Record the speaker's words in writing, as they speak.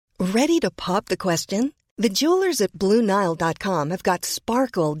Ready to pop the question? The jewelers at BlueNile.com have got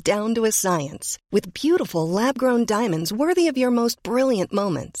sparkle down to a science with beautiful lab-grown diamonds worthy of your most brilliant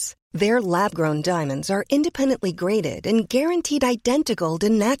moments. Their lab-grown diamonds are independently graded and guaranteed identical to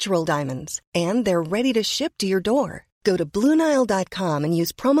natural diamonds, and they're ready to ship to your door. Go to BlueNile.com and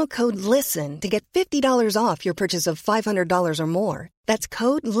use promo code LISTEN to get $50 off your purchase of $500 or more. That's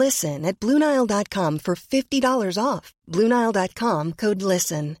code LISTEN at BlueNile.com for $50 off. BlueNile.com, code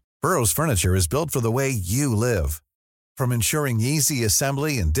LISTEN. Burrow's furniture is built for the way you live. From ensuring easy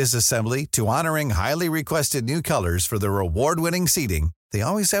assembly and disassembly to honoring highly requested new colors for their award-winning seating, they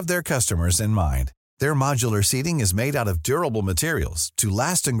always have their customers in mind. Their modular seating is made out of durable materials to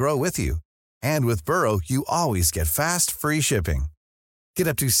last and grow with you. And with Burrow, you always get fast, free shipping. Get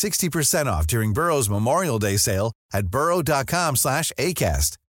up to 60% off during Burrow's Memorial Day sale at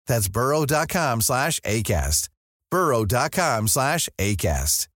burrow.com/ACAST. That's burrow.com/ACAST.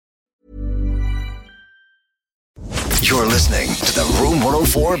 burrow.com/ACAST. You're listening to the Room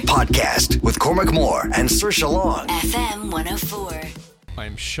 104 podcast with Cormac Moore and Saoirse Long. FM 104.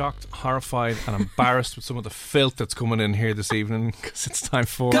 I'm shocked, horrified, and embarrassed with some of the filth that's coming in here this evening because it's time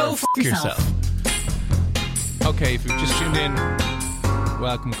for Go F yourself. Okay, if you've just tuned in,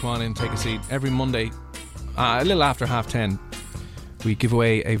 welcome, come on in, take a seat. Every Monday, a little after 10:30, we give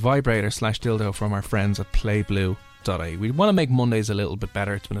away a vibrator/dildo from our friends at PlayBlue.ie. We want to make Mondays a little bit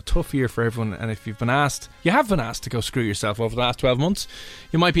better. It's been a tough year for everyone, and if you have been asked to go screw yourself over the last 12 months,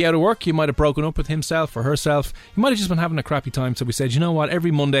 you might be out of work, you might have broken up with himself or herself, you might have just been having a crappy time, so we said, you know what,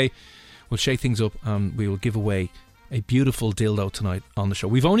 every Monday we'll shake things up and we will give away a beautiful dildo tonight on the show.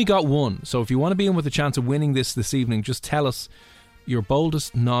 We've only got one, so if you want to be in with a chance of winning this evening, just tell us your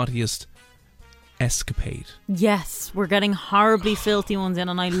boldest, naughtiest escapade. Yes, we're getting horribly filthy ones in,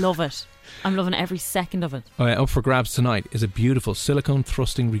 and I love it. I'm loving every second of it. Up for grabs tonight is a beautiful silicone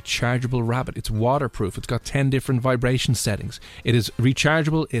thrusting rechargeable rabbit. It's waterproof. It's got 10 different vibration settings. It is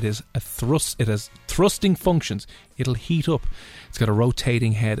rechargeable. It is it has thrusting functions. It'll heat up. It's got a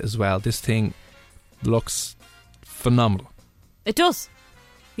rotating head as well. This thing looks phenomenal. It does.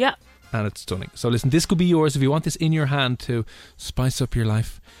 Yeah. And it's stunning. So listen, this could be yours if you want this in your hand to spice up your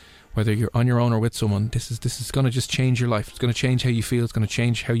life. Whether you're on your own or with someone, this is going to just change your life. It's going to change how you feel. It's going to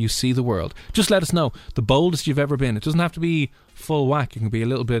change how you see the world. Just let us know the boldest you've ever been. It doesn't have to be full whack. It can be a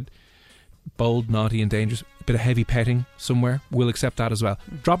little bit bold, naughty and dangerous. A bit of heavy petting somewhere. We'll accept that as well.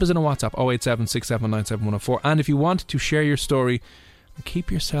 Drop us in a WhatsApp 087 679 104. And if you want to share your story, keep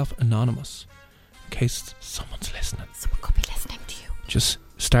yourself anonymous in case someone's listening. Someone could be listening to you. Just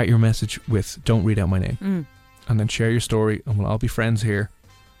start your message with "Don't read out my name," and then share your story, and we'll all be friends here.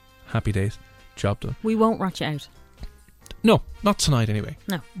 Happy days. Job done. We won't rat you out. No, not tonight anyway.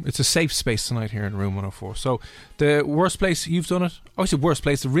 No. It's a safe space tonight here in Room 104. So, the worst place you've done it? Oh, it's the worst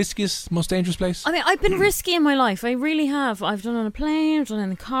place. The riskiest, most dangerous place? I mean, I've been risky in my life. I really have. I've done it on a plane, I've done it in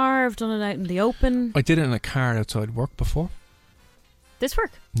the car, I've done it out in the open. I did it in a car outside work before. This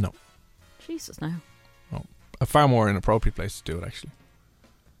work? No. Jesus, no. Oh, a far more inappropriate place to do it, actually.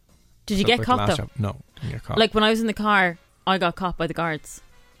 Did you get caught, though? No, didn't get caught. Like, when I was in the car, I got caught by the guards.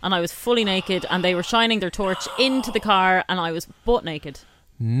 And I was fully naked, and they were shining their torch into the car, and I was butt naked.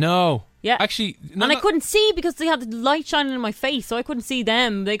 No. Yeah. Actually, no, and I couldn't see because they had the light shining in my face, so I couldn't see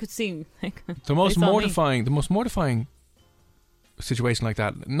them. They could see. The most mortifying situation like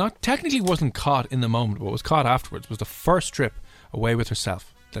that, not technically wasn't caught in the moment, but was caught afterwards, was the first trip away with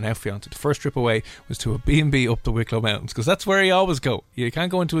herself, the now fiancé. The first trip away was to a B&B up the Wicklow Mountains, because that's where you always go. You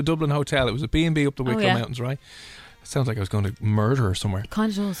can't go into a Dublin hotel. It was a B&B up the Wicklow Mountains, right? It sounds like I was going to murder her somewhere. It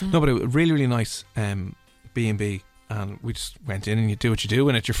kind of does, yeah. No, but it was really, really nice B&B, and we just went in, and you do what you do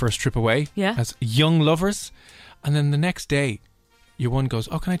when it's your first trip away as young lovers. And then the next day, your one goes,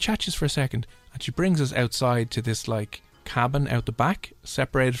 "Oh, can I chat just for a second?" And she brings us outside to this like cabin out the back,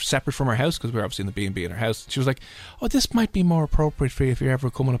 separate from her house, because we were obviously in the B&B in her house. She was like, "Oh, this might be more appropriate for you if you're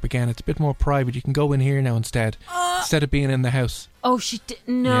ever coming up again. It's a bit more private. You can go in here now instead of being in the house." Oh, she did.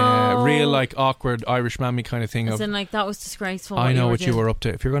 No. Yeah, real like awkward Irish mammy kind of thing. As in, like, that was disgraceful. I know what you were up to.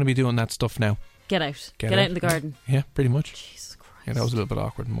 If you're going to be doing that stuff now, get out. Get out in the garden. Yeah, pretty much. Jesus Christ. Yeah, that was a little bit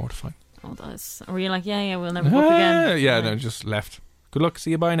awkward and mortifying. Oh, that's. Were you like, yeah, we'll never go up again? Yeah, no, just left. Good luck. See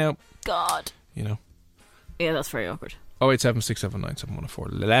you. Bye now. God. You know. Yeah, that's very awkward. 087 679 7104.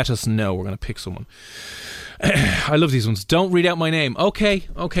 Let us know. We're going to pick someone. I love these ones. Don't read out my name. Okay,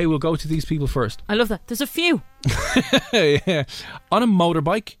 we'll go to these people first. I love that. There's a few. Yeah. On a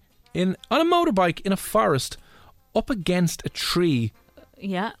motorbike in a forest up against a tree.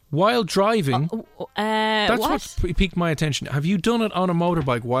 Yeah. While driving. That's what piqued my attention. Have you done it on a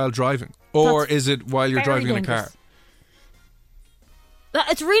motorbike while driving? Or is it while you're driving in a car?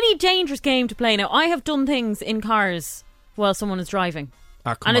 It's really a dangerous game to play now. I have done things in cars while someone is driving.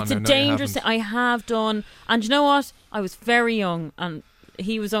 And it's a dangerous thing. I have done. And you know what? I was very young and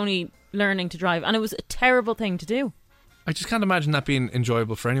he was only learning to drive. And it was a terrible thing to do. I just can't imagine that being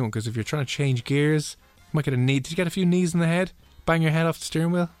enjoyable for anyone, because if you're trying to change gears, you might get a knee. Did you get a few knees in the head? Bang your head off the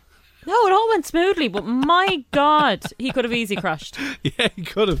steering wheel? No, it all went smoothly, but my God, he could have easily crashed. Yeah, he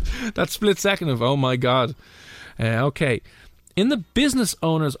could have. That split second of, oh my God. Okay. In the business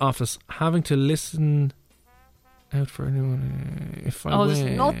owner's office, having to listen out for anyone if I there's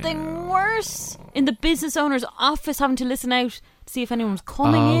nothing worse. In the business owner's office, having to listen out to see if anyone's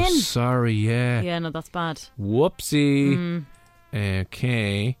coming in. Sorry, yeah. Yeah, no, that's bad. Whoopsie.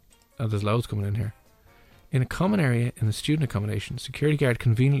 Okay. Oh, there's loads coming in here. In a common area in the student accommodation, security guard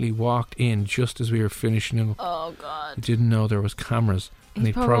conveniently walked in just as we were finishing up. Oh, God. He didn't know there was cameras. And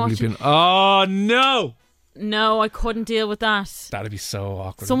He's he'd probably watching. been... Oh, no! No, I couldn't deal with that. That'd be so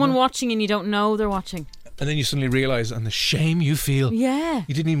awkward. Someone watching and you don't know they're watching. And then you suddenly realise, and the shame you feel. Yeah.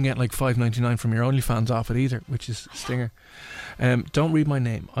 You didn't even get like $5.99 from your OnlyFans off it either, which is a stinger. Don't read my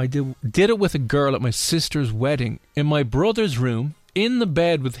name. I did it with a girl at my sister's wedding in my brother's room, in the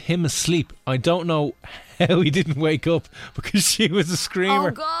bed with him asleep. I don't know how he didn't wake up because she was a screamer.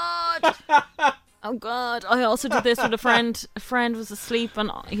 Oh, God. Oh, God. I also did this with a friend. A friend was asleep and,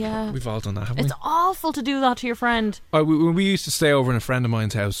 yeah. We've all done that, haven't we? It's awful to do that to your friend. We used to stay over in a friend of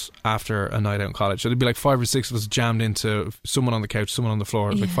mine's house after a night out in college. So there'd be like 5 or 6 of us jammed into someone on the couch, someone on the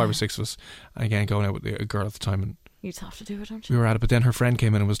floor. Like 5 or 6 of us. And again, going out with a girl at the time. And you just have to do it, don't you? we were at it, but then her friend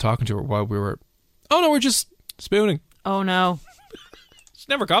came in and was talking to her while we were... Oh, no, we're just spooning. Oh, no. She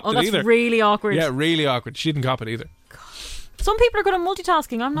never copped it that's either. Really awkward. Yeah, really awkward. She didn't cop it either. Some people are good at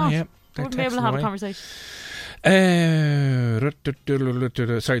multitasking. I'm not. Oh, yeah. I wouldn't be able to have a conversation.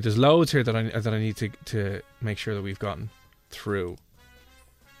 Sorry, there's loads here that I need to make sure that we've gotten through.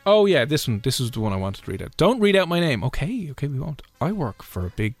 Oh yeah, this one. This is the one I wanted to read out. Don't read out my name. Okay, we won't. I work for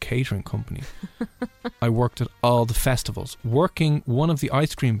a big catering company. I worked at all the festivals, working one of the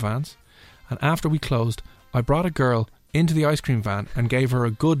ice cream vans, and after we closed, I brought a girl into the ice cream van and gave her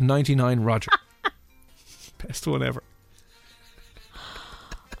a good 99 Roger. Best one ever.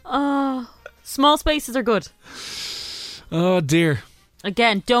 Small spaces are good. Oh dear.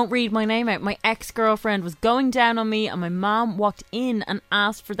 Again, don't read my name out. My ex-girlfriend was going down on me and my mom walked in and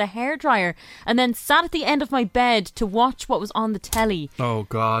asked for the hairdryer and then sat at the end of my bed to watch what was on the telly. Oh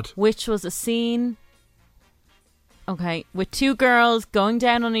God. Which was a scene, okay, with 2 girls going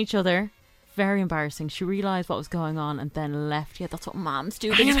down on each other. Very embarrassing. She realised what was going on and then left. Yeah, that's what moms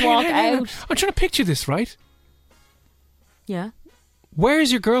do. They just walk out. I'm trying to picture this, right? Yeah. Where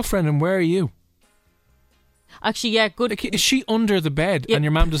is your girlfriend and where are you? Actually, yeah, good. Like, is she under the bed and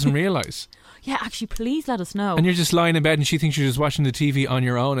your mum doesn't realise? Yeah, actually, please let us know. And you're just lying in bed and she thinks you're just watching the TV on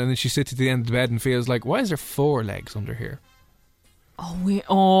your own, and then she sits at the end of the bed and feels like, why is there 4 legs under here?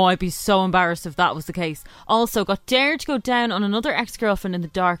 I'd be so embarrassed if that was the case. Also, got dared to go down on another ex-girlfriend in the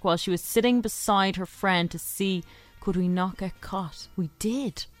dark while she was sitting beside her friend to see could we not get caught. We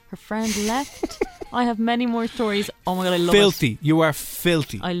did. Her friend left. I have many more stories. Oh my God, I love Filthy. You are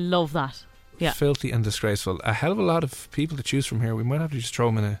filthy. I love that. Yeah. Filthy and disgraceful. A hell of a lot of people to choose from here. We might have to just throw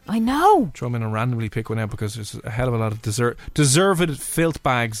them in I know. Throw them in and randomly pick one out, because there's a hell of a lot of deserved filth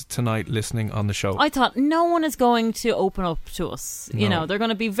bags tonight listening on the show. I thought no one is going to open up to us. You know, they're going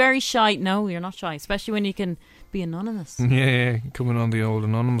to be very shy. No, you're not shy, especially when you can be anonymous. Yeah, coming on the old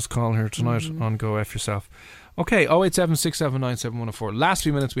anonymous call here tonight on Go F Yourself. Okay, 08767971004. Last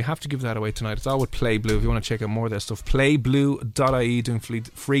few minutes, we have to give that away tonight. It's all with Play Blue. If you want to check out more of their stuff, playblue.ie, doing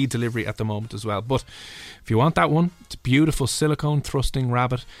free delivery at the moment as well. But if you want that one, it's a beautiful silicone thrusting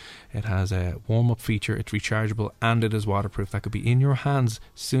rabbit. It has a warm-up feature, it's rechargeable, and it is waterproof. That could be in your hands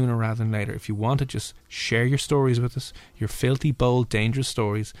sooner rather than later. If you want it, just share your stories with us, your filthy, bold, dangerous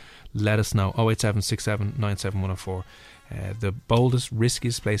stories. Let us know. 08767971004. The boldest,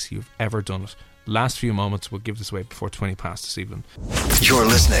 riskiest place you've ever done it. Last few moments, we'll give this away before 20 past this evening. You're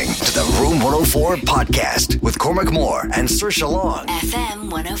listening to the Room 104 podcast with Cormac Moore and Saoirse Long. FM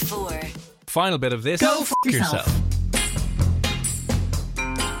 104. Final bit of this. Go f*** yourself.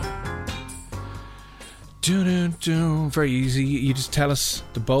 Very easy. You just tell us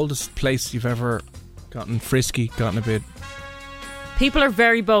the boldest place you've ever gotten frisky, gotten a bit... People are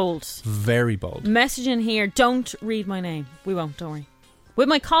very bold. Very bold. Message in here, don't read my name. We won't, don't worry. With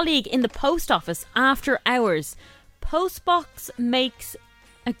my colleague in the post office after hours. Postbox makes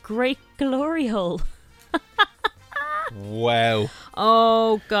a great glory hole. Wow.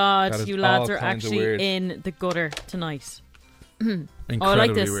 Oh God, you lads all are kinds of actually weird. in the gutter tonight. Incredibly I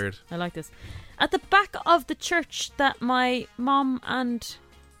like this. weird. I like this. At the back of the church that my mom and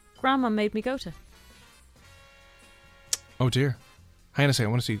grandma made me go to. Oh dear. Hang on a second, I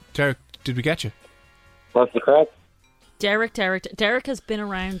want to see. Derek, did we get you? What's the crack? Derek has been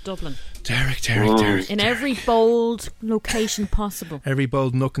around Dublin. Derek. In every bold location possible. Every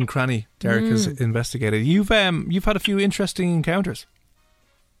bold nook and cranny Derek has investigated. You've had a few interesting encounters.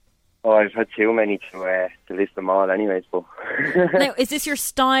 Oh, I've had too many to list them all anyways, but... Now, is this your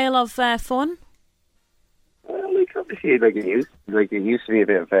style of fun? Well, like, obviously, it used to be a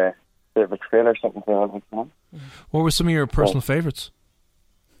bit of a thrill or something. What were some of your personal favourites?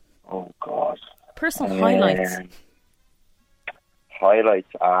 Oh, God. Personal highlights. Highlights.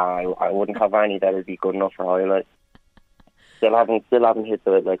 I wouldn't have any that would be good enough for highlights. Still haven't hit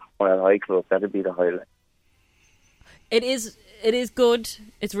the high club. That'd be the highlight. It is good.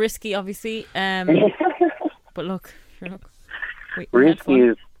 It's risky, obviously. But look. Risky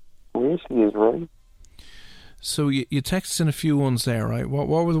is right. So you texted in a few ones there, right? What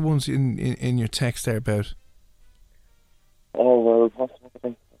were the ones in your text there about? Oh, well,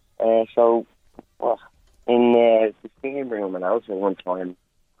 so, well, in the steam room and Alsa one time,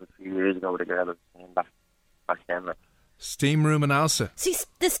 a few years ago, with a girl that was back then. Like. Steam room and Alsa. See,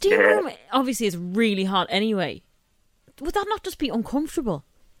 the steam room obviously is really hot anyway. Would that not just be uncomfortable?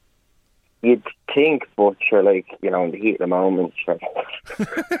 You'd think, but sure, like, in the heat of the moment, sure.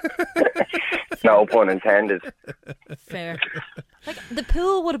 No pun intended. Fair. Like, the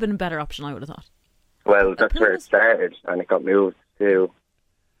pool would have been a better option, I would have thought. Well, that's where it started, and it got moved to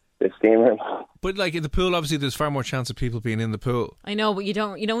the steam room. But like in the pool, obviously, there's far more chance of people being in the pool. I know, but you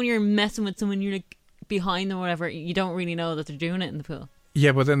don't. When you're messing with someone, you're like behind them or whatever. You don't really know that they're doing it in the pool.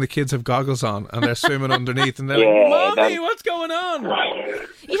 Yeah, but then the kids have goggles on and they're swimming underneath, and they're like, "Mommy, what's going on?"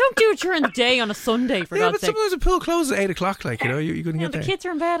 You don't do it during the day on a Sunday, for God's sake. Yeah, but sometimes the pool closes at 8 o'clock. Like, you couldn't get there. The kids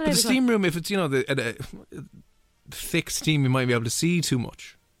are in bed. But the steam room, if it's the thick steam, you might be able to see too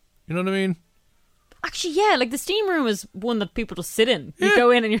much. You know what I mean? Actually, yeah, like the steam room is one that people just sit in. You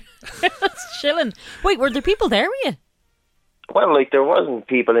go in and you're chilling. Wait, were there people there with you? Well, like, there wasn't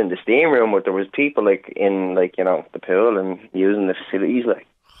people in the steam room, but there was people, like, in, like, the pool and using the facilities, like.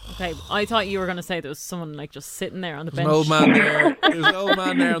 Okay, I thought you were going to say there was someone, like, just sitting there on the bench. An old man there. There's an old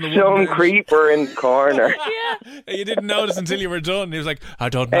man there on the wooden Some bench. Creeper in the corner. Yeah. You didn't notice until you were done. He was like, "I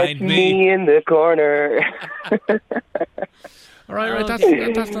don't mind It's me in the corner. All right,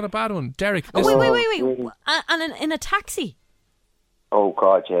 Okay. that's not a bad one. Derek. Oh, listen. wait. And in a taxi? Oh,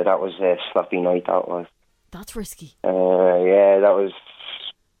 God, yeah, that was a sloppy night, that was. That's risky. Yeah, that was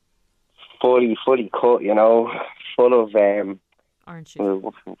fully cut, full of Orange juice.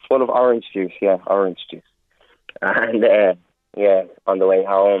 full of orange juice, and on the way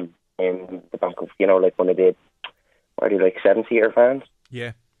home in the back of like one of the 7-seater vans.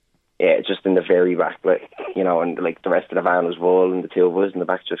 Yeah, just in the very back, and like the rest of the van was full, and the two of us in the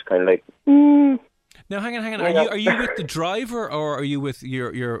back just kind of like. Now, hang on. Are you with the driver, or are you with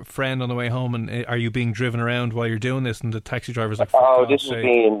your friend on the way home? And are you being driven around while you're doing this? And the taxi driver's like, the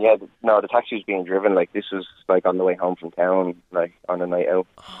taxi was being driven. Like, this was like on the way home from town, like on a night out.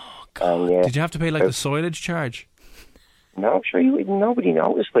 Oh God! Did you have to pay like the soilage charge? No, sure. Nobody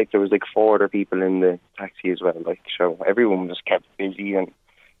noticed. Like, there was like 4 other people in the taxi as well. Like, so everyone was kept busy, and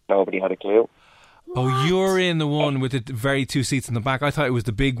nobody had a clue. What? Oh, you're in the one with the very 2 seats in the back. I thought it was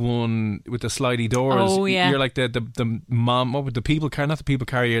the big one with the slidey doors. Oh, yeah. You're like the mom, what with the people car, not the people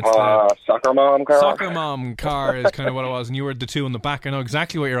car. It's soccer mom car. Soccer mom car is kind of what it was, and you were the 2 in the back. I know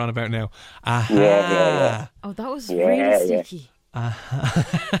exactly what you're on about now. Aha. Yeah. Oh, that was really sneaky.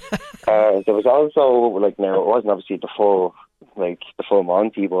 There was also now it wasn't obviously the full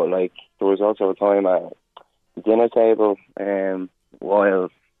Monty, but like there was also a time at the dinner table while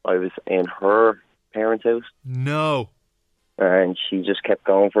I was in her parents' house. No. And she just kept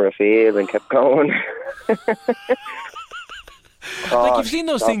going for a feel and kept going. Like, you've seen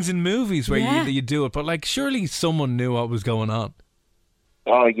those things in movies where you do it, but like surely someone knew what was going on.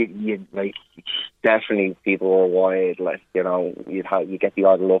 Oh, you like definitely people were wild. Like, you get the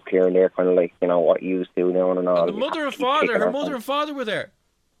odd look here and there, kind of like what you used to now and all. And her mother and father were there.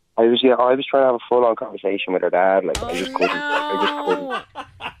 I was trying to have a full-on conversation with her dad. Like, I just couldn't.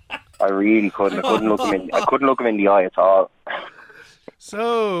 I really couldn't. I couldn't look him in the eye at all.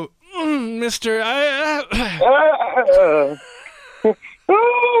 So, Mister, I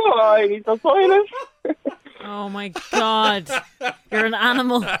need some silence. Oh my God, you're an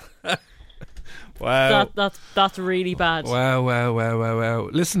animal. Wow, that's really bad. Wow.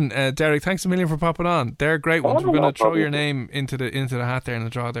 Listen, Derek, thanks a million for popping on. They're great ones. We're going to throw your name into the hat there in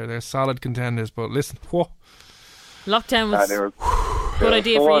the draw there. They're solid contenders. But listen, lockdown was a good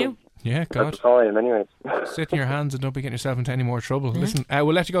idea for you. Yeah, At God. the time, anyways. Sit in your hands and don't be getting yourself into any more trouble. Listen,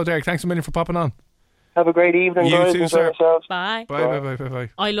 we'll let you go, Derek. Thanks a million for popping on. Have a great evening, You guys. too, Enjoy sir. yourselves. Bye. Bye.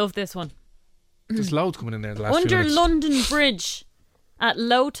 I love this one. There's loads coming in there the last few Under minutes. London Bridge at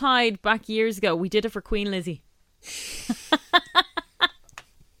low tide back years ago. We did it for Queen Lizzie.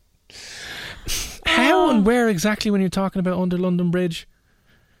 How and where exactly when you're talking about under London Bridge?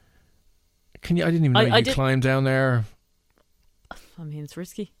 Can you? I didn't even know you could climb down there. I mean, it's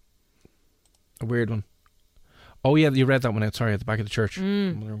risky. A weird one. Oh yeah, you read that one out. Sorry, at the back of the church.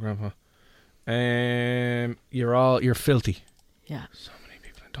 Mother and Grandpa. You're filthy. Yeah. So many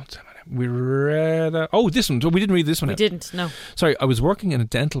people. Don't say my name. We read. This one. We didn't read this one. We didn't. No. Sorry, I was working in a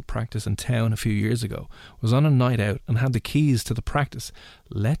dental practice in town a few years ago. Was on a night out and had the keys to the practice.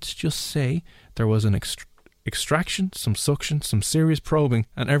 Let's just say there was an extraction, some suction, some serious probing,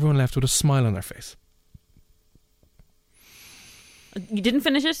 and everyone left with a smile on their face. You didn't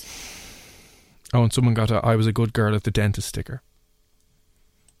finish it? Oh, and someone got a "I was a good girl" at the dentist sticker.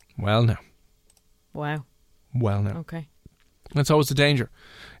 Well, now. Wow. Well, now. Okay. That's always the danger.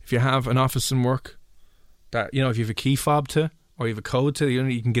 If you have an office and work, that if you have a key fob to, or you have a code to,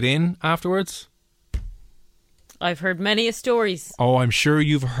 you can get in afterwards. I've heard many stories. Oh, I'm sure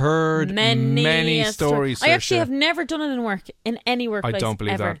you've heard many stories. I actually have never done it in any workplace. I don't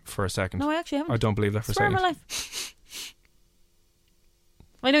believe ever. that for a second. No, I actually haven't. I don't believe that for a Swear second. on my life.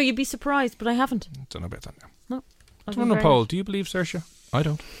 I know you'd be surprised, but I haven't. Don't know about that now. No. Someone on a poll. Do you believe Saoirse? I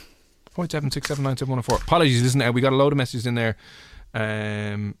don't. 08767971004. Apologies, isn't it? We got a load of messages in there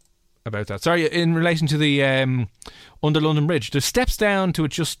about that. Sorry, in relation to the under London Bridge, there's steps down to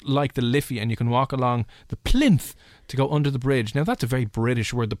it just like the Liffey, and you can walk along the plinth to go under the bridge. Now that's a very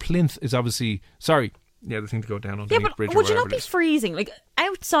British word. The plinth is obviously the thing to go down underneath the bridge. But would you not be freezing? Like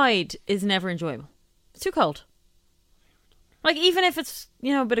outside is never enjoyable. It's too cold. Like even if it's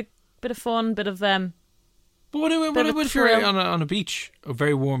a bit of fun, bit of But what if you're on a beach, a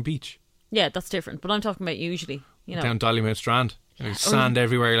very warm beach? Yeah, that's different. But I'm talking about usually, down Dollymount Strand. There's sand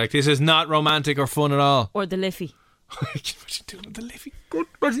everywhere. Like, this is not romantic or fun at all. Or the Liffey. Imagine doing it on the Liffey.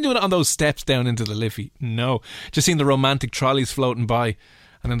 Imagine doing it on those steps down into the Liffey. No. Just seeing the romantic trolleys floating by,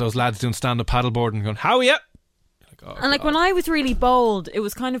 and then those lads doing stand-up paddleboarding and going, "How are you?" When I was really bold, it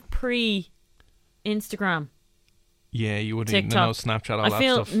was kind of pre-Instagram. Yeah, you wouldn't even know Snapchat, all that stuff. I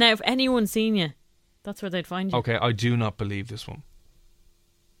feel now if anyone's seen you, that's where they'd find you. Okay, I do not believe this one.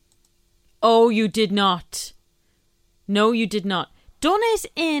 Oh, you did not. No, you did not. Done it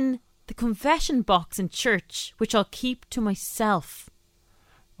in the confession box in church, which I'll keep to myself.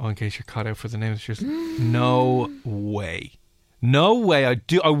 Oh, in case you're caught out for the name of the church. No way. No way. I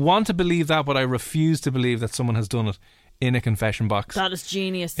want to believe that, but I refuse to believe that someone has done it in a confession box. That is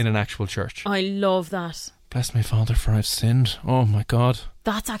genius. In an actual church. I love that. Bless my Father, for I've sinned. Oh my God.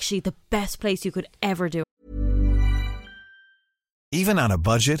 That's actually the best place you could ever do. Even on a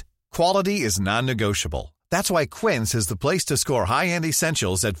budget, quality is non-negotiable. That's why Quince is the place to score high-end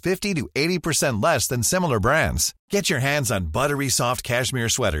essentials at 50 to 80% less than similar brands. Get your hands on buttery soft cashmere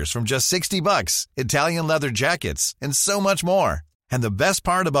sweaters from just $60, Italian leather jackets, and so much more. And the best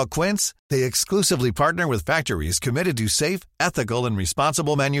part about Quince, they exclusively partner with factories committed to safe, ethical, and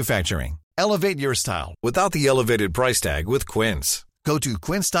responsible manufacturing. Elevate your style without the elevated price tag with Quince. Go to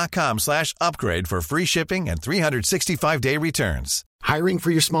quince.com/upgrade for free shipping and 365-day returns. Hiring for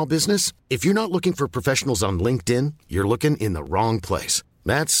your small business? If you're not looking for professionals on LinkedIn, you're looking in the wrong place.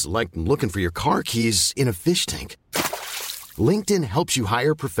 That's like looking for your car keys in a fish tank. LinkedIn helps you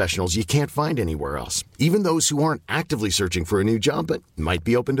hire professionals you can't find anywhere else, even those who aren't actively searching for a new job but might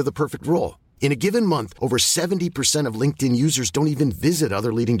be open to the perfect role. In a given month, over 70% of LinkedIn users don't even visit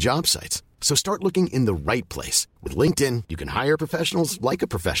other leading job sites. So start looking in the right place. With LinkedIn, you can hire professionals like a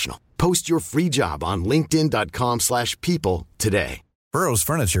professional. Post your free job on linkedin.com/people today. Burrow's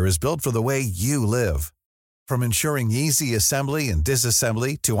furniture is built for the way you live. From ensuring easy assembly and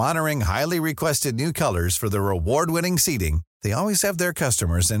disassembly to honoring highly requested new colors for their award-winning seating, they always have their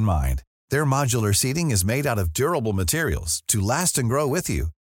customers in mind. Their modular seating is made out of durable materials to last and grow with you.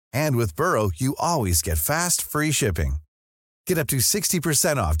 And with Burrow, you always get fast, free shipping. Get up to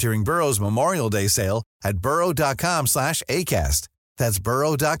 60% off during Burrow's Memorial Day sale at burrow.com/ACAST. That's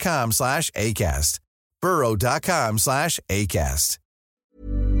burrow.com/ACAST. burrow.com/ACAST.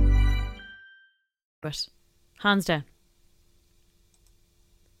 But hands down.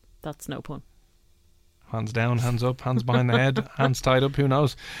 That's no pun. Hands down, hands up, hands behind the head, hands tied up, who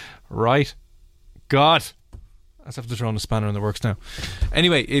knows? Right. God. Let's have to throw in a spanner in the works now.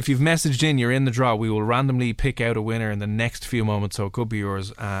 Anyway, if you've messaged in, you're in the draw. We will randomly pick out a winner in the next few moments, so it could be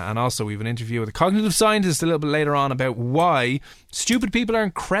yours. And also, we have an interview with a cognitive scientist a little bit later on about why stupid people are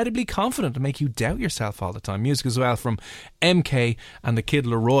incredibly confident and make you doubt yourself all the time. Music as well from MK and the Kid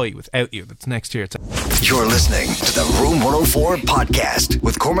Laroi, Without You. That's next year. You're listening to the Room 104 podcast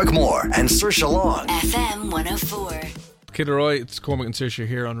with Cormac Moore and Saoirse Long. FM 104. Kid Laroi, it's Cormac and Saoirse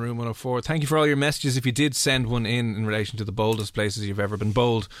here on Room 104. Thank you for all your messages. If you did send one in relation to the boldest places you've ever been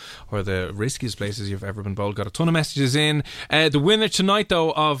bold, or the riskiest places you've ever been bold, got a ton of messages in. The winner tonight,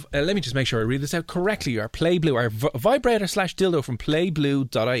 though, of let me just make sure I read this out correctly. Our Play Blue, our vibrator / dildo from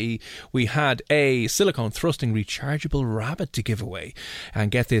playblue.ie. We had a silicone thrusting rechargeable rabbit to give away.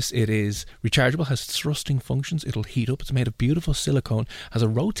 And get this, it is rechargeable, has thrusting functions. It'll heat up. It's made of beautiful silicone, has a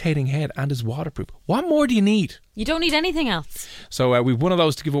rotating head, and is waterproof. What more do you need? You don't need anything else. So we've one of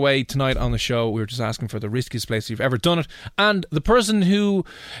those to give away tonight on the show. We were just asking for the riskiest place you've ever done it. And the person who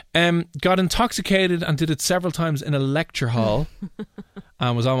got intoxicated and did it several times in a lecture hall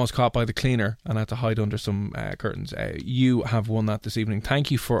and was almost caught by the cleaner and had to hide under some curtains. You have won that this evening.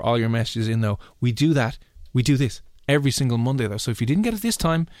 Thank you for all your messages in, though. We do this every single Monday, though. So if you didn't get it this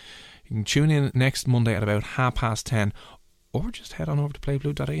time, you can tune in next Monday at about 10:30, or just head on over to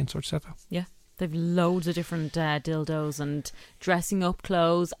playblue.ie and search that. Yeah. They've loads of different dildos and dressing up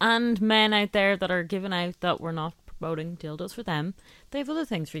clothes, and men out there that are giving out that we're not promoting dildos for them. They have other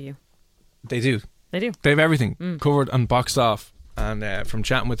things for you. They do. They have everything covered and boxed off. And from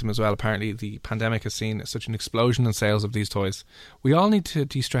chatting with them as well, apparently the pandemic has seen such an explosion in sales of these toys. We all need to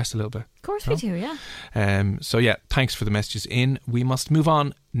de-stress a little bit. Of course we do, yeah. So yeah, thanks for the messages in. We must move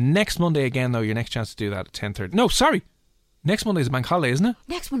on next Monday again, though. Your next chance to do that at 10:30. No, sorry. Next Monday is a bank holiday, isn't it?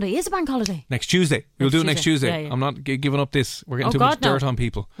 Next Monday is a bank holiday. Next Tuesday. We'll do it next Tuesday. Yeah, yeah. I'm not giving up this. We're getting too much dirt on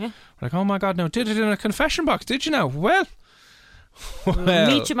people. Yeah. We're like, oh my God, no. Did it in a confession box, did you now? Well. We'll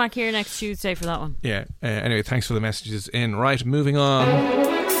meet you back here next Tuesday for that one. Yeah. Anyway, thanks for the messages in. Right, moving on.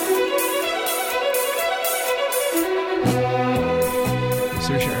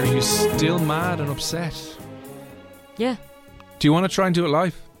 Saoirse, are you still mad and upset? Yeah. Do you want to try and do it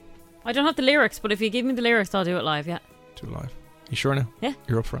live? I don't have the lyrics, but if you give me the lyrics, I'll do it live, yeah. Do it live. You sure now? Yeah.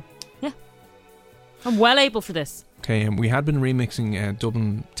 You're up for it? Yeah. I'm well able for this. Okay, we had been remixing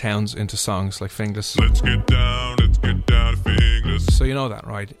Dublin towns into songs like Finglas. Let's get down to Finglas. So you know that,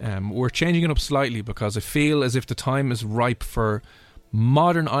 right? We're changing it up slightly because I feel as if the time is ripe for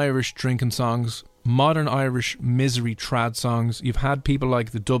modern Irish drinking songs, modern Irish misery trad songs. You've had people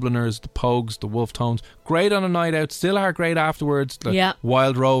like the Dubliners, the Pogues, the Wolf Tones, great on a night out, still are great afterwards. The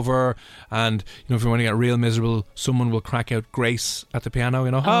Wild Rover, and if you want to get real miserable, someone will crack out Grace at the piano.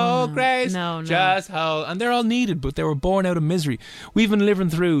 Oh Grace, no. Just hold, and they're all needed, but they were born out of misery. We've been living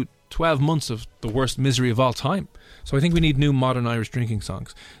through 12 months of the worst misery of all time. So I think we need new modern Irish drinking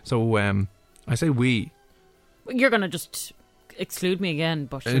songs. So I say we. You're going to just exclude me again,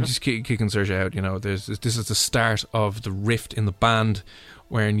 but just kicking Saoirse out. This is the start of the rift in the band,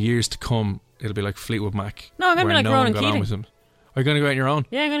 where in years to come it'll be like Fleetwood Mac. No, I'm going to be like Ronan Keating. Are you going to go out on your own?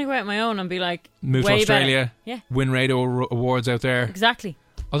 Yeah, I'm going to go out on my own and be like, move to Australia. Better. Yeah, win radio awards out there. Exactly.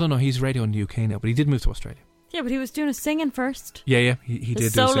 Although no, he's radio in the UK now, but he did move to Australia. Yeah, but he was doing his singing first. Yeah, he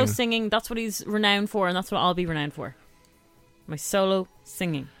did solo singing. That's what he's renowned for, and that's what I'll be renowned for. My solo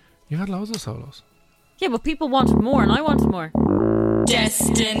singing. You had loads of solos. Yeah, but people wanted more, and I wanted more.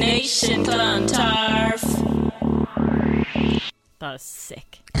 Destination Clontarf. That is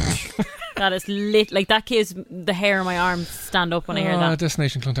sick. That is lit. Like, that gives the hair on my arms stand up when I hear that.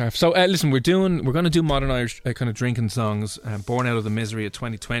 Destination Clontarf. So listen, we're going to do modern Irish kind of drinking songs born out of the misery of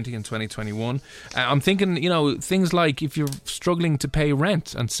 2020 and 2021. I'm thinking, things like if you're struggling to pay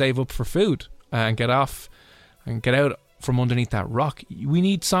rent and save up for food and get off and get out from underneath that rock, we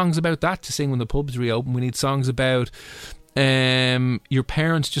need songs about that to sing when the pubs reopen. We need songs about your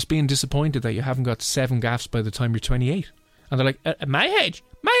parents just being disappointed that you haven't got 7 gaffs by the time you're 28, and they're like, at my age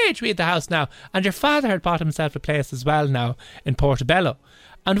we had the house now, and your father had bought himself a place as well now in Portobello,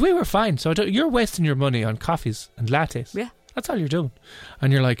 and we were fine, so you're wasting your money on coffees and lattes. Yeah, that's all you're doing.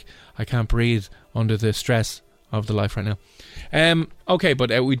 And you're like, I can't breathe under the stress of the life right now. Okay,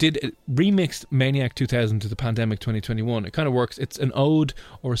 but we did remixed Maniac 2000 to the Pandemic 2021. It kind of works. It's an ode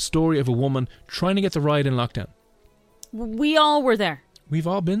or a story of a woman trying to get the ride in lockdown. We all were there. We've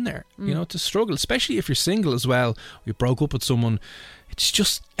all been there. It's a struggle, especially if you're single as well. You broke up with someone. It's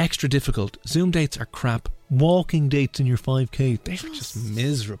just extra difficult. Zoom dates are crap. Walking dates in your 5K, they're just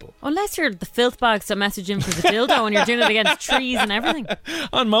miserable. Unless you're the filth bags that message in for the dildo and you're doing it against trees and everything.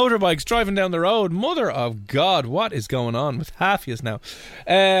 On motorbikes, driving down the road. Mother of God, what is going on with half yous now?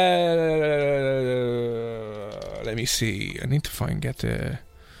 Let me see. I need to get the...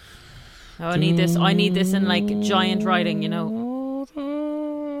 Oh, I need this in like giant writing, you know.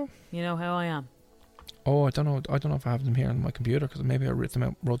 You know how I am. Oh, I don't know if I have them here on my computer because maybe I wrote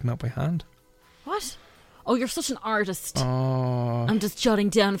them out by hand. What? Oh, you're such an artist. Oh. I'm just jotting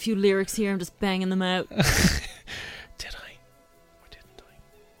down a few lyrics here. I'm just banging them out. Did I? Or didn't I?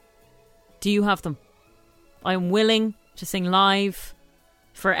 Do you have them? I'm willing to sing live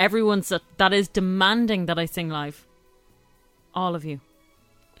for everyone that is demanding that I sing live. All of you.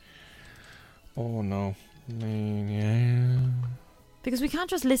 Oh, no. Yeah. Because we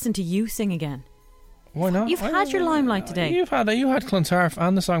can't just listen to you sing again. Why not? You've had your limelight today. You had Clontarf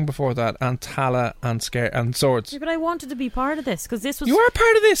and the song before that, and Tala and Scare and Swords. Yeah, but I wanted to be part of this because this was. You are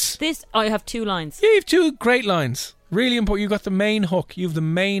part of this. I have 2 lines. Yeah, you have 2 great lines. Really important. You got the main hook. You have the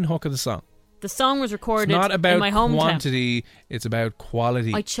main hook of the song. The song was recorded it's not about in my hometown. quantity. It's about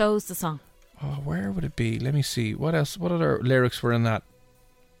quality. I chose the song. Oh, where would it be? Let me see. What else? What other lyrics were in that?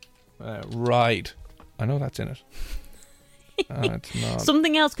 Ride. I know that's in it. It's not.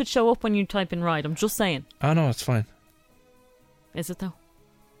 Something else could show up when you type in ride. I'm just saying. Oh no, it's fine. Is it though?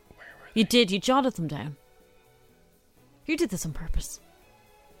 Where were they? You did. You jotted them down. You did this on purpose.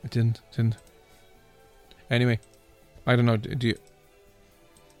 I didn't. Anyway, I don't know. Do you?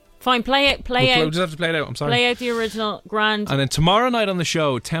 Fine. Play out. We'll just have to play it out. I'm sorry. Play out the original grand. And then tomorrow night on the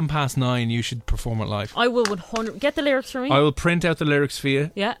show, 9:10, you should perform it live. I will 100. Get the lyrics for me. I will print out the lyrics for you.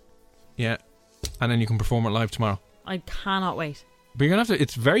 Yeah. Yeah. And then you can perform it live tomorrow. I cannot wait. But you're gonna have to.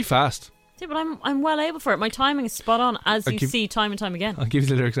 It's very fast. Yeah, but I'm well able for it. My timing is spot on, as you see time and time again. I'll give you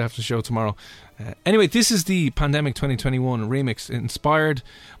the lyrics after the show tomorrow. Anyway, this is the Pandemic 2021 remix, inspired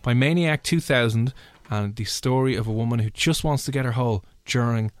by Maniac 2000 and the story of a woman who just wants to get her whole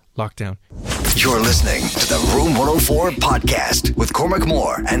during lockdown. You're listening to the Room 104 podcast with Cormac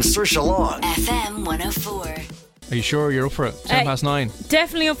Moore and Saoirse Long. FM 104. Are you sure you're up for it? 9:10.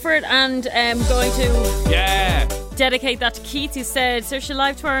 Definitely up for it, and going to dedicate that to Keith, who said, Saoirse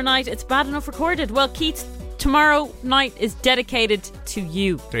live tomorrow night, it's bad enough recorded. Well, Keith, tomorrow night is dedicated to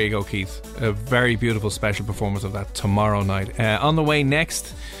you. There you go, Keith. A very beautiful special performance of that tomorrow night. On the way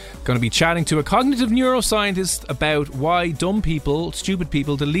next, going to be chatting to a cognitive neuroscientist about why dumb people, stupid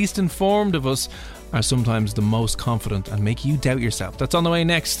people, the least informed of us, are sometimes the most confident and make you doubt yourself. That's on the way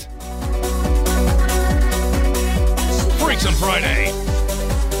next. Freaks on Friday.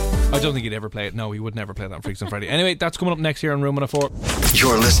 I don't think he'd ever play it. No, he would never play that on Freaks on Friday. Anyway, that's coming up next here on Room 104.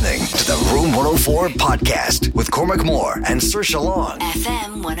 You're listening to the Room 104 podcast with Cormac Moore and Saoirse Long.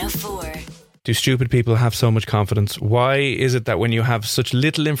 FM 104. Do stupid people have so much confidence? Why is it that when you have such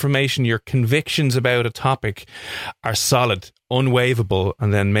little information, your convictions about a topic are solid, unwaverable,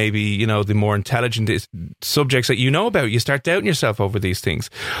 and then maybe, you know, the more intelligent subjects that you know about, you start doubting yourself over these things?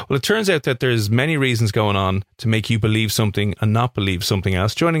 Well, it turns out that there's many reasons going on to make you believe something and not believe something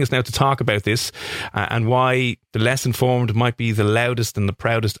else. Joining us now to talk about this and why the less informed might be the loudest and the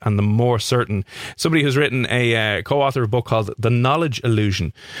proudest and the more certain. Somebody who's written a co-author of a book called The Knowledge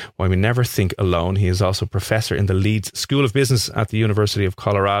Illusion, Why We Never Think Alone. He is also professor in the Leeds School of Business at the University of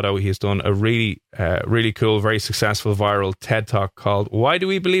Colorado. He has done a really cool, very successful viral TED Talk called Why Do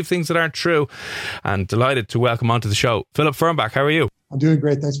We Believe Things That Aren't True? And delighted to welcome onto the show Philip Fernbach. How are you? I'm doing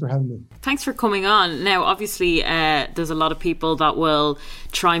great. Thanks for having me. Thanks for coming on. Now, obviously, there's a lot of people that will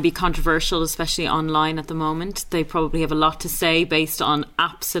try and be controversial, especially online at the moment. They probably have a lot to say based on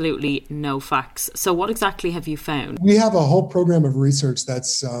absolutely no facts. So what exactly have you found? We have a whole program of research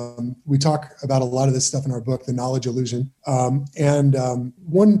that's, we talk about a lot of this stuff in our book, The Knowledge Illusion.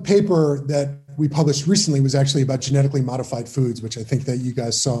 One paper that we published recently was actually about genetically modified foods, which I think that you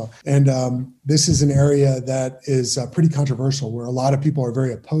guys saw. And this is an area that is pretty controversial, where a lot of people are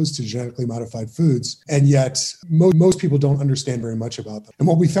very opposed to genetically modified foods, and yet most people don't understand very much about them. And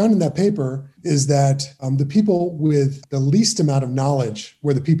what we found in that paper is that the people with the least amount of knowledge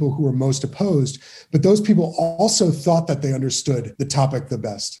were the people who were most opposed, but those people also thought that they understood the topic the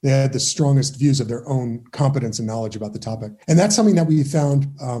best. They had the strongest views of their own competence and knowledge about the topic. And that's something that we found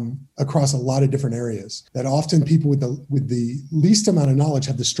across a lot of different areas, that often people with the least amount of knowledge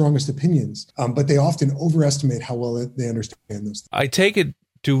have the strongest opinions, but they often overestimate how well they understand those things. I take it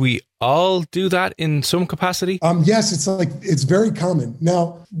do we all do that in some capacity? Yes, it's very common.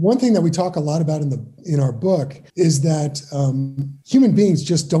 Now, one thing that we talk a lot about in our book is that human beings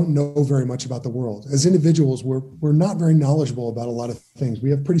just don't know very much about the world. As individuals, we're not very knowledgeable about a lot of things. We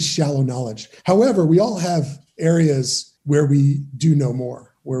have pretty shallow knowledge. However, we all have areas where we do know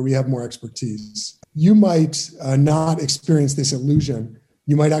more, where we have more expertise. You might not experience this illusion.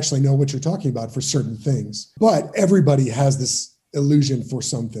 You might actually know what you're talking about for certain things, but everybody has this illusion for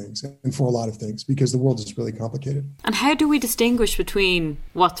some things and for a lot of things because the world is really complicated. And how do we distinguish between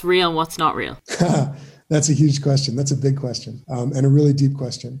what's real and what's not real? That's a huge question. That's a big question and a really deep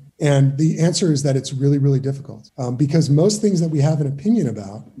question. And the answer is that it's really, really difficult because most things that we have an opinion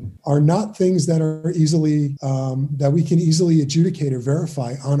about are not things that are easily, that we can easily adjudicate or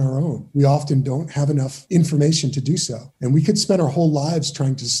verify on our own. We often don't have enough information to do so. And we could spend our whole lives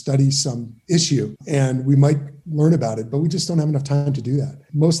trying to study some issue and we might learn about it, but we just don't have enough time to do that.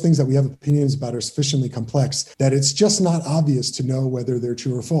 Most things that we have opinions about are sufficiently complex that it's just not obvious to know whether they're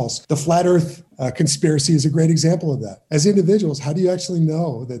true or false. The flat earth conspiracy is a great example of that. As individuals, how do you actually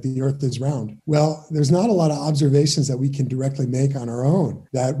know that the earth is round? Well, there's not a lot of observations that we can directly make on our own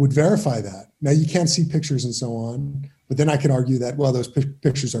that would verify that. Now, you can't see pictures and so on, but then I could argue that, well, those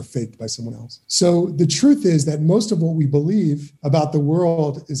pictures are faked by someone else. So the truth is that most of what we believe about the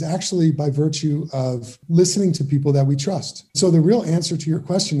world is actually by virtue of listening to people that we trust. So the real answer to your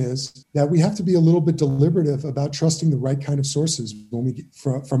question is that we have to be a little bit deliberative about trusting the right kind of sources when we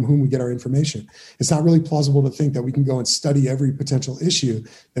from whom we get our information. It's not really plausible to think that we can go and study every potential issue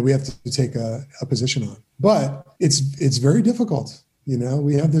that we have to take a position on. But it's very difficult. You know,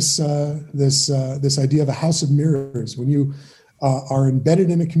 we have this idea of a house of mirrors. When you are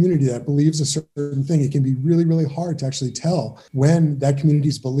embedded in a community that believes a certain thing, it can be really, really hard to actually tell when that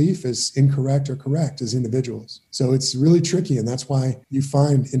community's belief is incorrect or correct as individuals. So it's really tricky. And that's why you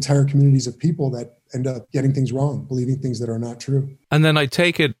find entire communities of people that end up getting things wrong, believing things that are not true. And then I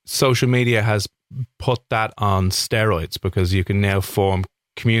take it social media has put that on steroids because you can now form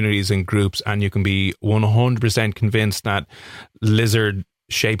communities and groups and you can be 100% convinced that lizard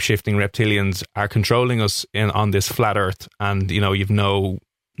shape-shifting reptilians are controlling us on this flat earth, and you know you've no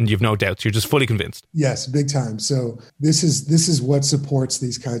doubts. You're just fully convinced. Yes, big time. So this is what supports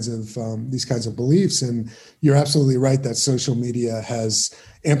these kinds of beliefs, and you're absolutely right that social media has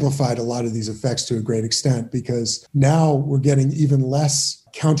amplified a lot of these effects to a great extent because now we're getting even less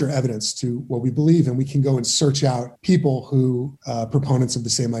counter evidence to what we believe, and we can go and search out people who proponents of the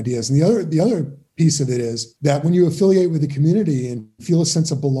same ideas. And the other piece of it is that when you affiliate with a community and feel a sense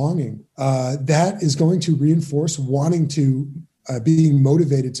of belonging, that is going to reinforce wanting to being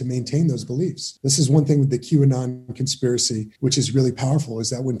motivated to maintain those beliefs. This is one thing with the QAnon conspiracy, which is really powerful, is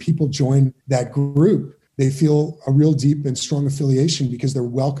that when people join that group, they feel a real deep and strong affiliation because they're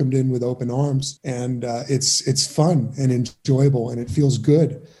welcomed in with open arms, and it's fun and enjoyable, and it feels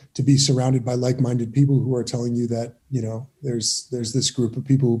good to be surrounded by like-minded people who are telling you that, you know, there's this group of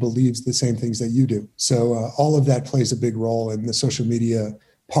people who believes the same things that you do. So all of that plays a big role, and the social media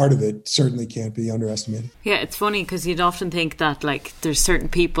part of it certainly can't be underestimated. Yeah, it's funny because you'd often think that like there's certain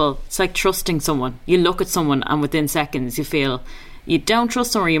people, it's like trusting someone. You look at someone and within seconds you feel you don't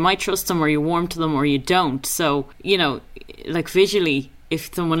trust them, or you might trust them, or you're warm to them, or you don't. So, you know, like visually,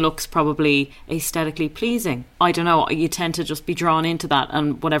 if someone looks probably aesthetically pleasing, I don't know, you tend to just be drawn into that,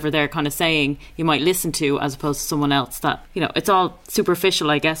 and whatever they're kind of saying, you might listen to, as opposed to someone else that, you know, it's all superficial,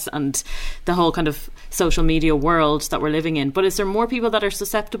 I guess, and the whole kind of social media world that we're living in. But is there more people that are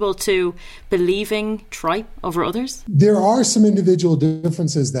susceptible to believing tripe over others? There are some individual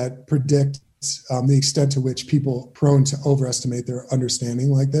differences that predict the extent to which people are prone to overestimate their understanding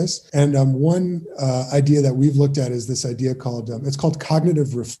like this. And one idea that we've looked at is this idea called, it's called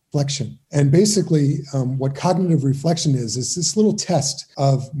cognitive reflection. And basically what cognitive reflection is this little test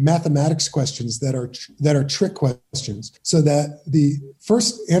of mathematics questions that are trick questions, so that the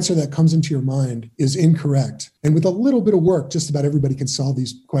first answer that comes into your mind is incorrect. And with a little bit of work, just about everybody can solve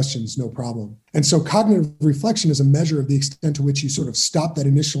these questions, no problem. And so cognitive reflection is a measure of the extent to which you sort of stop that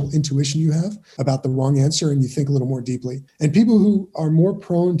initial intuition you have about the wrong answer and you think a little more deeply. And people who are more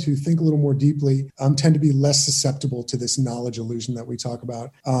prone to think a little more deeply tend to be less susceptible to this knowledge illusion that we talk about.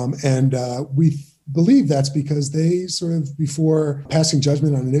 believe that's because they sort of, before passing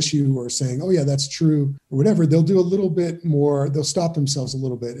judgment on an issue or saying, oh yeah, that's true or whatever, they'll do a little bit more, they'll stop themselves a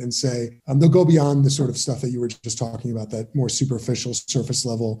little bit and say, they'll go beyond the sort of stuff that you were just talking about, that more superficial, surface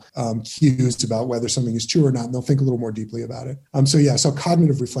level cues about whether something is true or not, and they'll think a little more deeply about it. So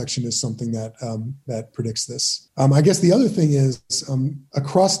cognitive reflection is something that predicts this. I guess the other thing is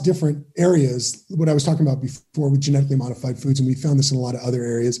across different areas, what I was talking about before with genetically modified foods, and we found this in a lot of other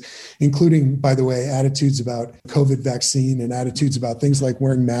areas, including, by the way, attitudes about COVID vaccine and attitudes about things like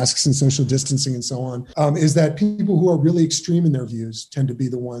wearing masks and social distancing and so on, is that people who are really extreme in their views tend to be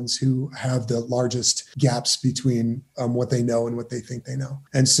the ones who have the largest gaps between what they know and what they think they know.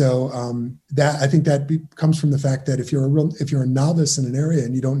 And so that, I think that comes from the fact that if you're a novice in an area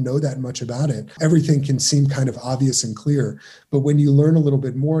and you don't know that much about it, everything can seem kind of obvious and clear. But when you learn a little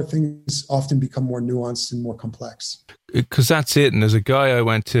bit more, things often become more nuanced and more complex. Because that's it. And there's a guy I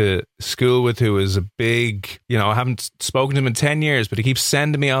went to school with who is a big, I haven't spoken to him in 10 years, but he keeps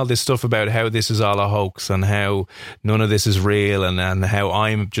sending me all this stuff about how this is all a hoax and how none of this is real and how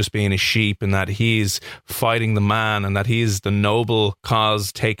I'm just being a sheep and that he's fighting the man and that he's the noble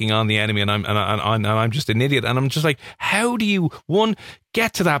cause taking on the enemy and I'm just an idiot. And I'm just like, how do you, one,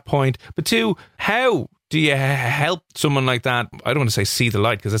 get to that point, but two, how do you help someone like that? I don't want to say see the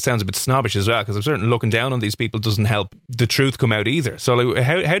light because that sounds a bit snobbish as well, because I'm certain looking down on these people doesn't help the truth come out either. So like,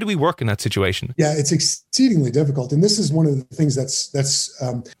 how do we work in that situation? Yeah, it's exceedingly difficult. And this is one of the things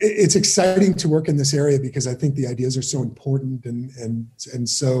it's exciting to work in this area because I think the ideas are so important and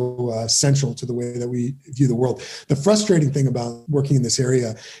so central to the way that we view the world. The frustrating thing about working in this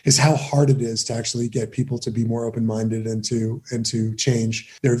area is how hard it is to actually get people to be more open-minded and to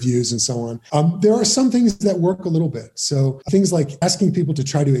change their views and so on. There are some things that work a little bit. So things like asking people to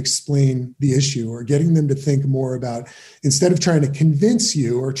try to explain the issue or getting them to think more about, instead of trying to convince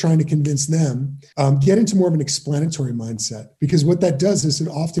you or trying to convince them, get into more of an explanatory mindset. Because what that does is it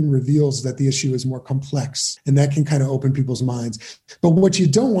often reveals that the issue is more complex, and that can kind of open people's minds. But what you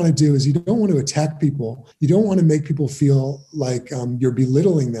don't want to do is you don't want to attack people. You don't want to make people feel like you're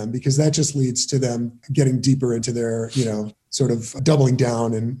belittling them, because that just leads to them getting deeper into their, sort of doubling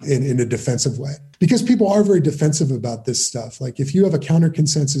down in a defensive way. Because people are very defensive about this stuff. Like if you have a counter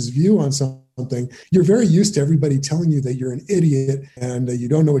consensus view on something, you're very used to everybody telling you that you're an idiot and that you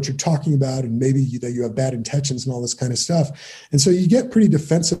don't know what you're talking about and maybe that you have bad intentions and all this kind of stuff. And so you get pretty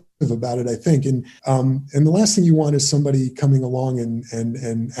defensive about it, I think. And the last thing you want is somebody coming along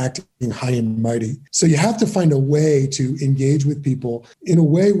and acting high and mighty. So you have to find a way to engage with people in a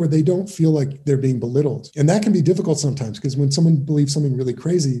way where they don't feel like they're being belittled. And that can be difficult sometimes, because when someone believes something really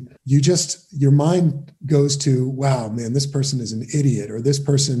crazy, your mind goes to, wow, man, this person is an idiot, or this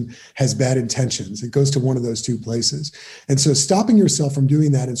person has bad intentions. It goes to one of those two places. And so stopping yourself from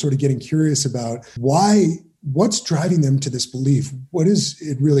doing that and sort of getting curious about what's driving them to this belief? What is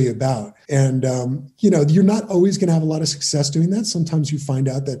it really about? And, you're not always going to have a lot of success doing that. Sometimes you find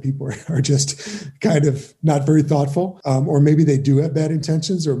out that people are just kind of not very thoughtful, or maybe they do have bad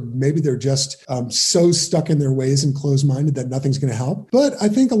intentions, or maybe they're just so stuck in their ways and closed-minded that nothing's going to help. But I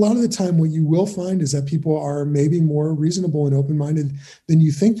think a lot of the time what you will find is that people are maybe more reasonable and open-minded than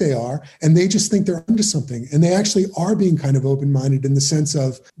you think they are. And they just think they're onto something. And they actually are being kind of open-minded in the sense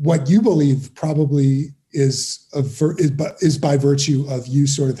of what you believe probably is by virtue of you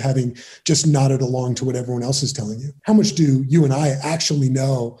sort of having just nodded along to what everyone else is telling you. How much do you and I actually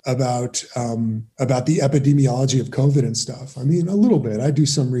know about the epidemiology of COVID and stuff? I mean, a little bit. I do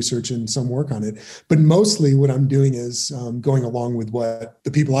some research and some work on it, but mostly what I'm doing is going along with what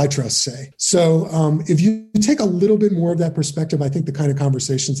the people I trust say. So if you take a little bit more of that perspective, I think the kind of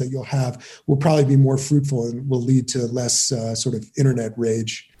conversations that you'll have will probably be more fruitful and will lead to less sort of internet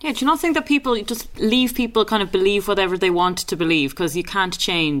rage. Yeah, do you not think that people just leave people kind of believe whatever they want to believe, because you can't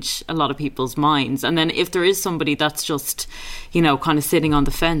change a lot of people's minds? And then if there is somebody that's just, kind of sitting on the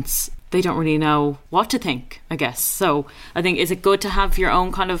fence, they don't really know what to think, I guess. So I think, is it good to have your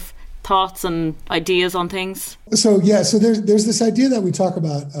own kind of thoughts and ideas on things? So there's this idea that we talk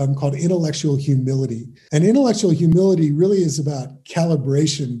about called intellectual humility. And intellectual humility really is about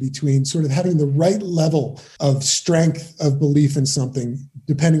calibration between sort of having the right level of strength of belief in something,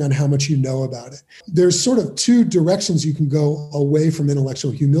 depending on how much you know about it. There's sort of two directions you can go away from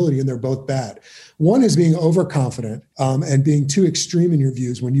intellectual humility, and they're both bad. One is being overconfident and being too extreme in your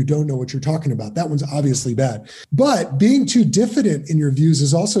views when you don't know what you're talking about. That one's obviously bad. But being too diffident in your views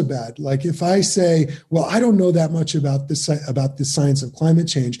is also bad. Like if I say, well, I don't know that much about the science of climate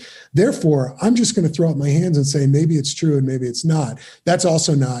change, therefore I'm just going to throw up my hands and say maybe it's true and maybe it's not. That's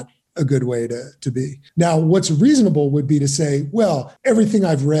also not a good way to be. Now, what's reasonable would be to say, well, everything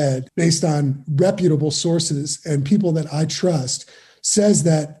I've read based on reputable sources and people that I trust says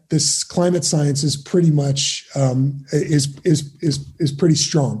that this climate science is pretty much is pretty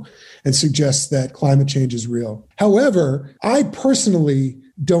strong and suggests that climate change is real. However, I personally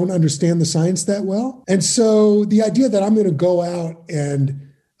don't understand the science that well. And so the idea that I'm going to go out and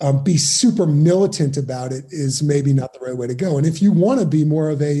be super militant about it is maybe not the right way to go. And if you want to be more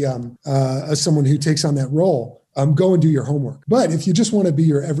of a someone who takes on that role, go and do your homework. But if you just want to be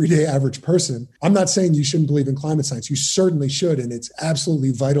your everyday average person, I'm not saying you shouldn't believe in climate science. You certainly should, and it's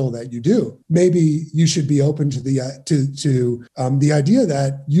absolutely vital that you do. Maybe you should be open to the idea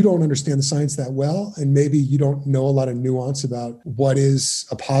that you don't understand the science that well, and maybe you don't know a lot of nuance about what is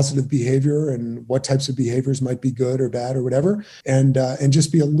a positive behavior and what types of behaviors might be good or bad or whatever, and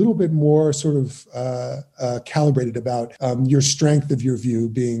just be a little bit more sort of calibrated about your strength of your view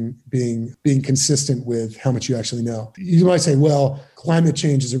being consistent with how much you actually know. You might say, well, climate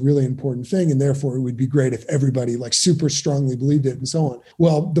change is a really important thing, and therefore it would be great if everybody like super strongly believed it and so on.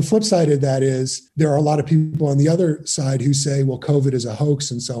 Well, the flip side of that is there are a lot of people on the other side who say, well, COVID is a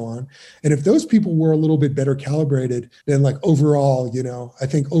hoax and so on. And if those people were a little bit better calibrated, then like overall, I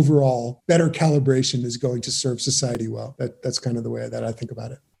think overall better calibration is going to serve society well. That's kind of the way that I think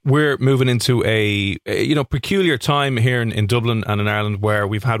about it. We're moving into a peculiar time here in Dublin and in Ireland where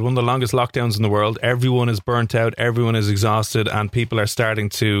we've had one of the longest lockdowns in the world. Everyone is burnt out, everyone is exhausted, and people are starting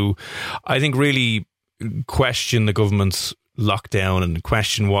to, I think, really question the government's lockdown and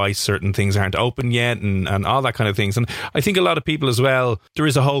question why certain things aren't open yet and all that kind of things. And I think a lot of people as well, there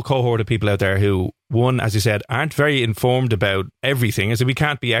is a whole cohort of people out there who, one, as you said, aren't very informed about everything. As we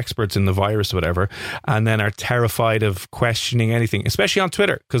can't be experts in the virus or whatever, and then are terrified of questioning anything, especially on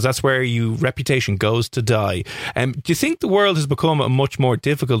Twitter, because that's where your reputation goes to die. Do you think the world has become a much more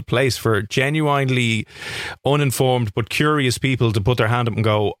difficult place for genuinely uninformed but curious people to put their hand up and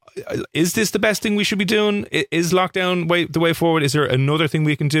go, is this the best thing we should be doing? Is lockdown the way forward? Is there another thing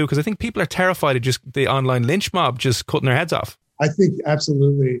we can do? Because I think people are terrified of just the online lynch mob just cutting their heads off. I think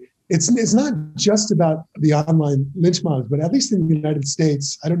absolutely. It's not just about the online lynch mobs, but at least in the United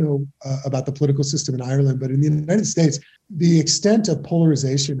States, I don't know about the political system in Ireland, but in the United States, the extent of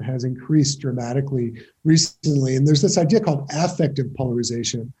polarization has increased dramatically recently. And there's this idea called affective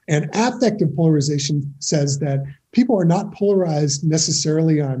polarization. And affective polarization says that people are not polarized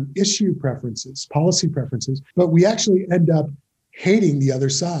necessarily on issue preferences, policy preferences, but we actually end up hating the other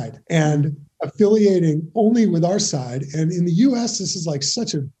side and affiliating only with our side. And in the US, this is like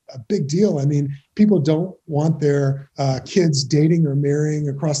such a big deal. I mean, people don't want their kids dating or marrying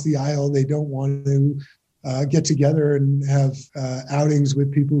across the aisle. They don't want to get together and have outings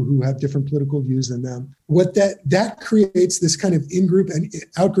with people who have different political views than them. What that creates this kind of in-group and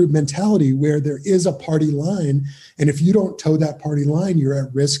out-group mentality where there is a party line. And if you don't toe that party line, you're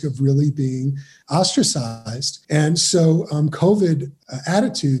at risk of really being ostracized. And so COVID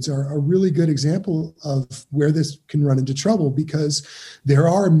attitudes are a really good example of where this can run into trouble, because there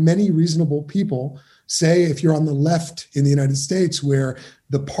are many reasonable people, say if you're on the left in the United States, where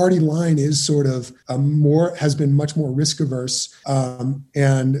the party line is sort of has been much more risk averse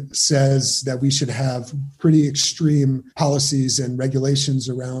and says that we should have pretty extreme policies and regulations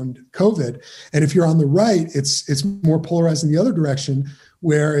around COVID. And if you're on the right, it's more polarized in the other direction,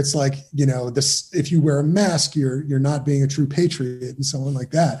 where it's like, if you wear a mask, you're not being a true patriot and so on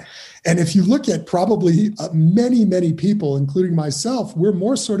like that. And if you look at probably many, many people, including myself, we're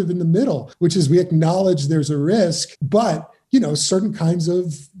more sort of in the middle, which is we acknowledge there's a risk, but certain kinds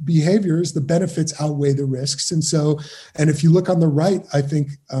of behaviors, the benefits outweigh the risks. And if you look on the right, I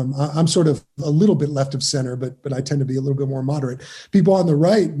think I'm sort of a little bit left of center, but I tend to be a little bit more moderate. People on the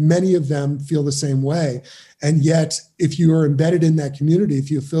right, many of them feel the same way. And yet, if you are embedded in that community, if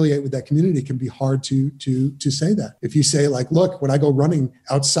you affiliate with that community, it can be hard to say that. If you say, like, look, when I go running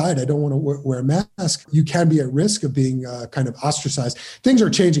outside, I don't want to wear a mask, you can be at risk of being kind of ostracized. Things are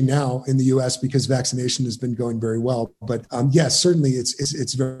changing now in the U.S. because vaccination has been going very well. But yes, certainly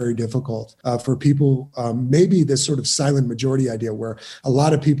it's very difficult for people. Maybe this sort of silent majority idea where a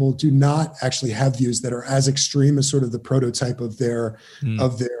lot of people do not actually have views that are as extreme as sort of the prototype of their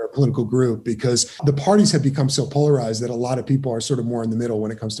political group, because the parties have become so polarized that a lot of people are sort of more in the middle when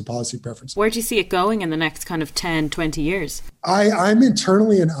it comes to policy preference. Where do you see it going in the next kind of 10, 20 years? I'm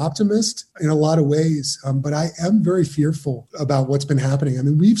internally an optimist in a lot of ways, but I am very fearful about what's been happening. I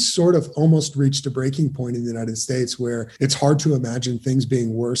mean, we've sort of almost reached a breaking point in the United States where it's hard to imagine things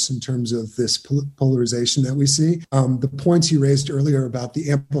being worse in terms of this polarization that we see. The points you raised earlier about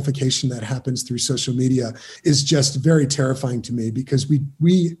the amplification that happens through social media is just very terrifying to me, because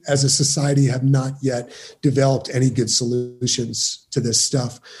we as a society have not yet developed any good solutions to this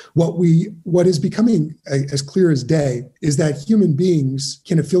stuff. What is becoming as clear as day is that human beings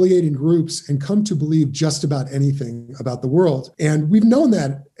can affiliate in groups and come to believe just about anything about the world. And we've known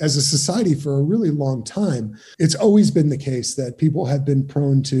that as a society for a really long time. It's always been the case that people have been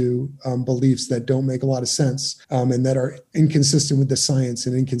prone to beliefs that don't make a lot of sense and that are inconsistent with the science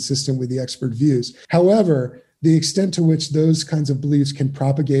and inconsistent with the expert views. However, the extent to which those kinds of beliefs can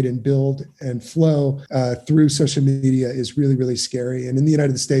propagate and build and flow through social media is really, really scary. And in the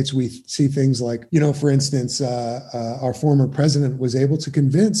United States, we see things like, for instance, our former president was able to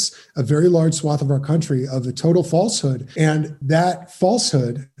convince a very large swath of our country of a total falsehood. And that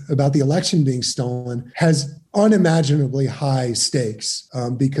falsehood about the election being stolen has unimaginably high stakes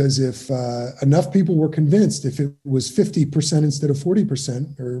because if enough people were convinced, if it was 50% instead of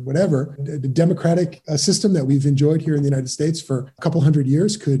 40% or whatever, the democratic system that we've enjoyed here in the United States for a couple hundred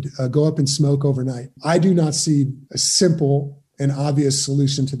years could go up in smoke overnight. I do not see a simple and obvious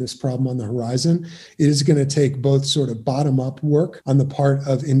solution to this problem on the horizon. It is going to take both sort of bottom-up work on the part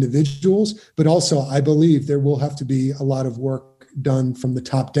of individuals, but also I believe there will have to be a lot of work done from the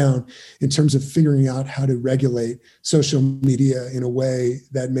top down in terms of figuring out how to regulate social media in a way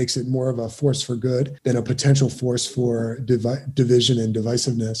that makes it more of a force for good than a potential force for division and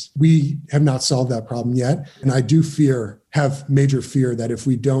divisiveness. We have not solved that problem yet. And I do have major fear that if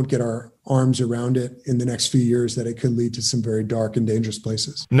we don't get our arms around it in the next few years, that it could lead to some very dark and dangerous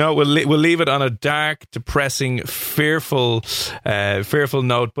places. No, we'll leave it on a dark, depressing, fearful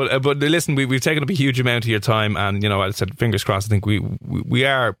note. But listen, we've taken up a huge amount of your time, and I said, fingers crossed. I think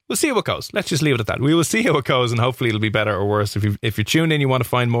we'll see how it goes. Let's just leave it at that. We will see how it goes, and hopefully it'll be better or worse. If you're tuned in, you want to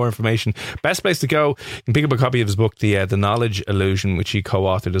find more information, best place to go, you can pick up a copy of his book, The Knowledge Illusion, which he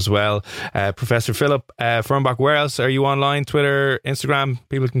co-authored as well. Professor Philip Fernbach, where else are you online? Twitter, Instagram?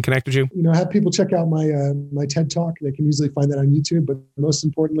 People can connect with you. Have people check out my TED Talk. They can easily find that on YouTube. But most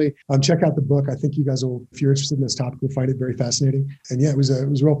importantly, check out the book. I think you guys will, if you're interested in this topic, will find it very fascinating. And it was a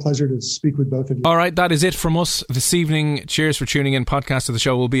real pleasure to speak with both of you. All right, that is it from us this evening. Cheers for tuning in. Podcast of the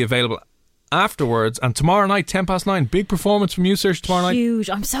show will be available afterwards, and tomorrow night 9:10, big performance from you, Saoirse, tomorrow night. Huge.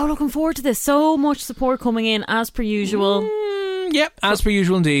 I'm so looking forward to this. So much support coming in as per usual. Yep, as per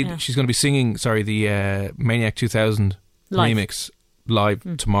usual indeed. Yeah. She's going to be singing the Maniac 2000 remix live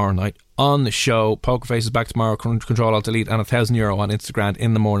tomorrow night on the show. Poker Face is back tomorrow. Control Alt Delete, and €1,000 on Instagram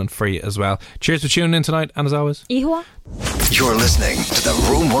in the morning for you as well. Cheers for tuning in tonight, and as always, Ihua. You're listening to the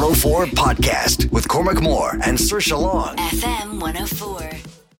Room 104 podcast with Cormac Moore and Saoirse Long. FM 104.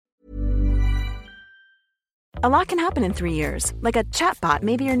 A lot can happen in 3 years, like a chatbot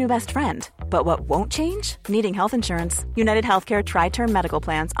may be your new best friend. But what won't change? Needing health insurance. United Healthcare Tri-Term Medical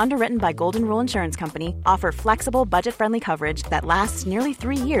Plans, underwritten by Golden Rule Insurance Company, offer flexible, budget-friendly coverage that lasts nearly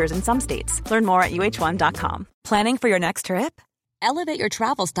 3 years in some states. Learn more at UH1.com. Planning for your next trip? Elevate your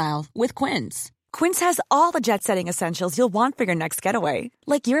travel style with Quince. Quince has all the jet-setting essentials you'll want for your next getaway,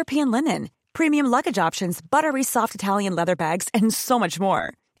 like European linen, premium luggage options, buttery soft Italian leather bags, and so much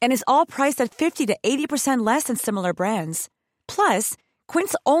more. And is all priced at 50 to 80% less than similar brands. Plus,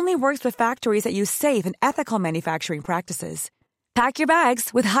 Quince only works with factories that use safe and ethical manufacturing practices. Pack your bags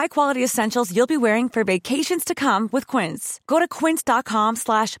with high-quality essentials you'll be wearing for vacations to come with Quince. Go to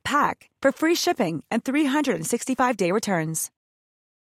quince.com/pack for free shipping and 365-day returns.